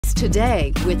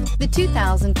today with the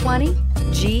 2020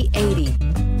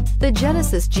 G80. The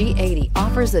Genesis G80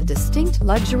 offers a distinct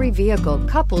luxury vehicle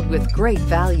coupled with great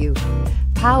value.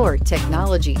 Power,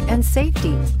 technology, and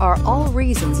safety are all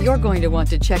reasons you're going to want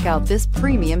to check out this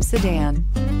premium sedan,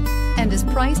 and is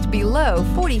priced below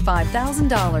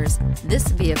 $45,000. This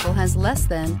vehicle has less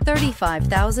than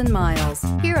 35,000 miles.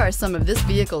 Here are some of this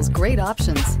vehicle's great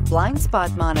options: blind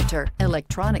spot monitor,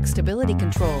 electronic stability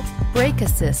control, brake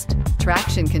assist,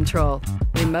 traction control,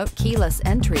 remote keyless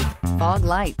entry, fog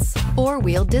lights,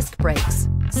 four-wheel disc brakes,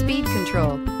 speed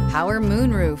control, power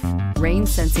moonroof, rain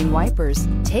sensing wipers.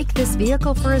 Take this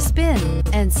vehicle for a spin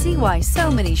and see why so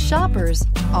many shoppers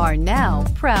are now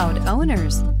proud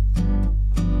owners.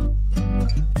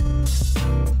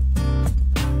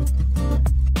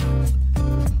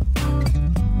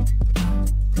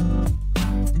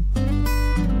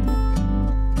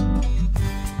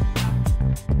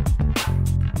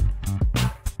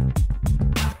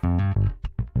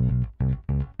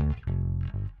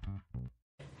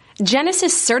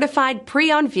 Genesis certified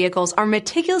pre-owned vehicles are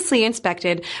meticulously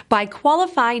inspected by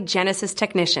qualified Genesis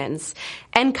technicians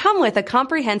and come with a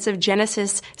comprehensive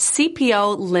Genesis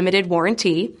CPO limited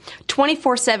warranty,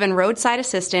 24/7 roadside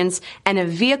assistance, and a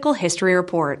vehicle history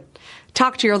report.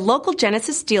 Talk to your local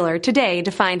Genesis dealer today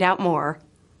to find out more.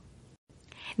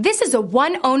 This is a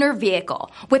one-owner vehicle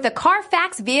with a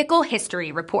CARFAX Vehicle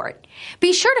History Report.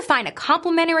 Be sure to find a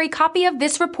complimentary copy of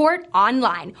this report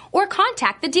online or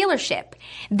contact the dealership.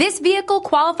 This vehicle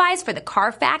qualifies for the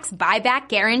CARFAX Buyback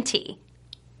Guarantee.